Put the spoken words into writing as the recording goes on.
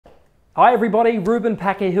Hi everybody, Ruben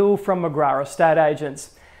Packer-Hill from McGrath Estate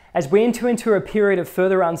Agents. As we enter into a period of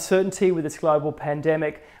further uncertainty with this global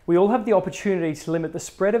pandemic, we all have the opportunity to limit the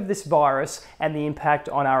spread of this virus and the impact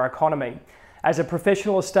on our economy. As a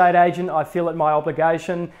professional estate agent, I feel it my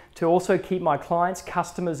obligation to also keep my clients,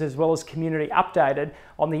 customers, as well as community updated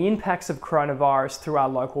on the impacts of coronavirus through our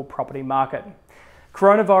local property market.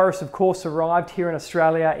 Coronavirus, of course, arrived here in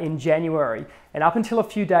Australia in January, and up until a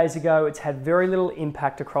few days ago, it's had very little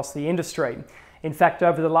impact across the industry. In fact,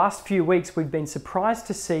 over the last few weeks, we've been surprised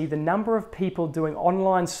to see the number of people doing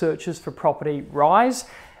online searches for property rise,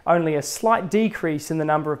 only a slight decrease in the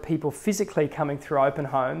number of people physically coming through open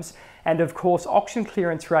homes, and of course, auction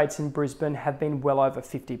clearance rates in Brisbane have been well over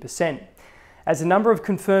 50%. As the number of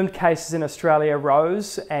confirmed cases in Australia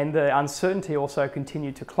rose and the uncertainty also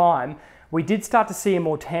continued to climb, we did start to see a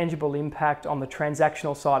more tangible impact on the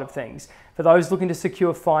transactional side of things. For those looking to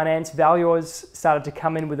secure finance, valuers started to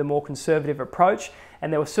come in with a more conservative approach,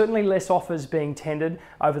 and there were certainly less offers being tendered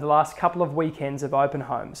over the last couple of weekends of open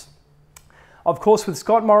homes. Of course, with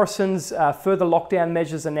Scott Morrison's further lockdown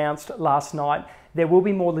measures announced last night, there will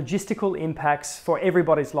be more logistical impacts for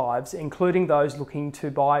everybody's lives, including those looking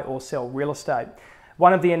to buy or sell real estate.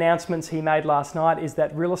 One of the announcements he made last night is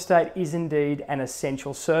that real estate is indeed an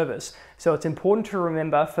essential service. So it's important to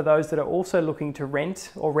remember for those that are also looking to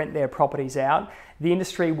rent or rent their properties out, the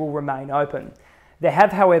industry will remain open. There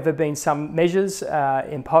have, however, been some measures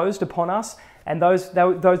imposed upon us, and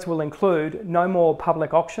those will include no more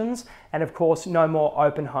public auctions and, of course, no more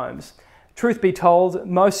open homes. Truth be told,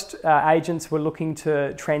 most agents were looking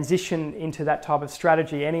to transition into that type of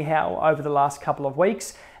strategy anyhow over the last couple of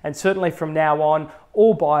weeks, and certainly from now on,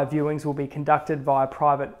 all buyer viewings will be conducted via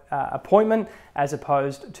private appointment as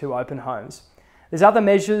opposed to open homes. There's other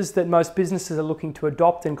measures that most businesses are looking to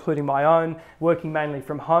adopt, including my own, working mainly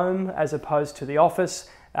from home as opposed to the office,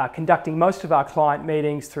 conducting most of our client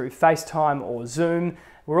meetings through FaceTime or Zoom.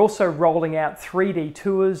 We're also rolling out 3D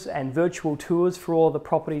tours and virtual tours for all the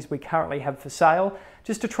properties we currently have for sale,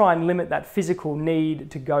 just to try and limit that physical need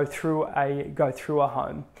to go through a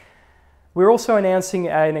home. We're also announcing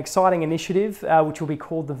an exciting initiative which will be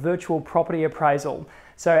called the Virtual Property Appraisal.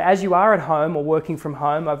 So as you are at home or working from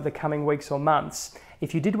home over the coming weeks or months,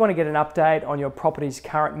 if you did want to get an update on your property's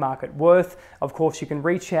current market worth, of course you can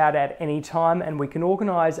reach out at any time and we can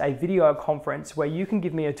organise a video conference where you can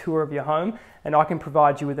give me a tour of your home and I can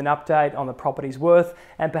provide you with an update on the property's worth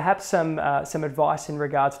and perhaps some advice in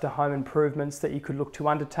regards to home improvements that you could look to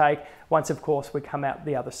undertake once, of course, we come out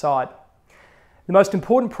the other side. The most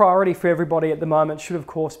important priority for everybody at the moment should, of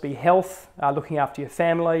course, be health, looking after your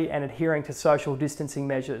family and adhering to social distancing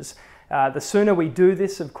measures. The sooner we do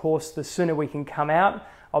this, of course, the sooner we can come out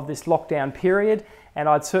of this lockdown period, and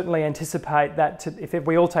I'd certainly anticipate that if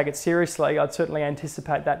we all take it seriously, I'd certainly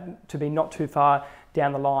anticipate that to be not too far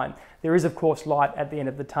down the line. There is, of course, light at the end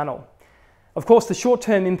of the tunnel. Of course, the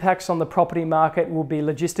short-term impacts on the property market will be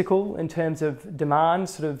logistical in terms of demand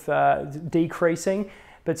decreasing.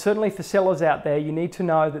 But certainly for sellers out there, you need to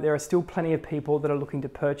know that there are still plenty of people that are looking to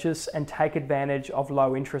purchase and take advantage of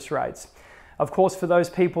low interest rates. Of course, for those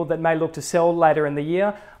people that may look to sell later in the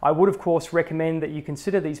year, I would of course recommend that you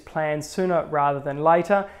consider these plans sooner rather than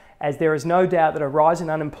later, as there is no doubt that a rise in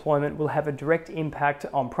unemployment will have a direct impact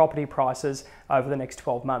on property prices over the next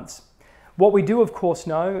 12 months. What we do of course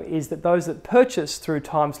know is that those that purchase through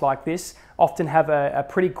times like this often have a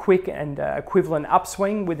pretty quick and equivalent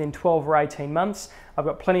upswing within 12 or 18 months. I've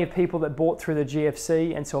got plenty of people that bought through the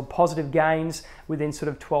GFC and saw positive gains within sort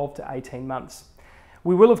of 12 to 18 months.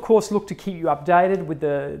 We will of course look to keep you updated with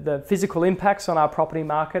the physical impacts on our property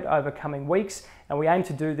market over coming weeks, and we aim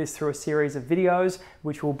to do this through a series of videos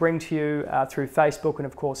which we'll bring to you through Facebook and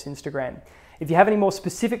of course Instagram. If you have any more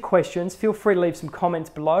specific questions, feel free to leave some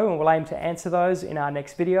comments below and we'll aim to answer those in our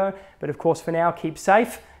next video. But of course for now, keep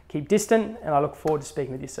safe, keep distant, and I look forward to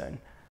speaking with you soon.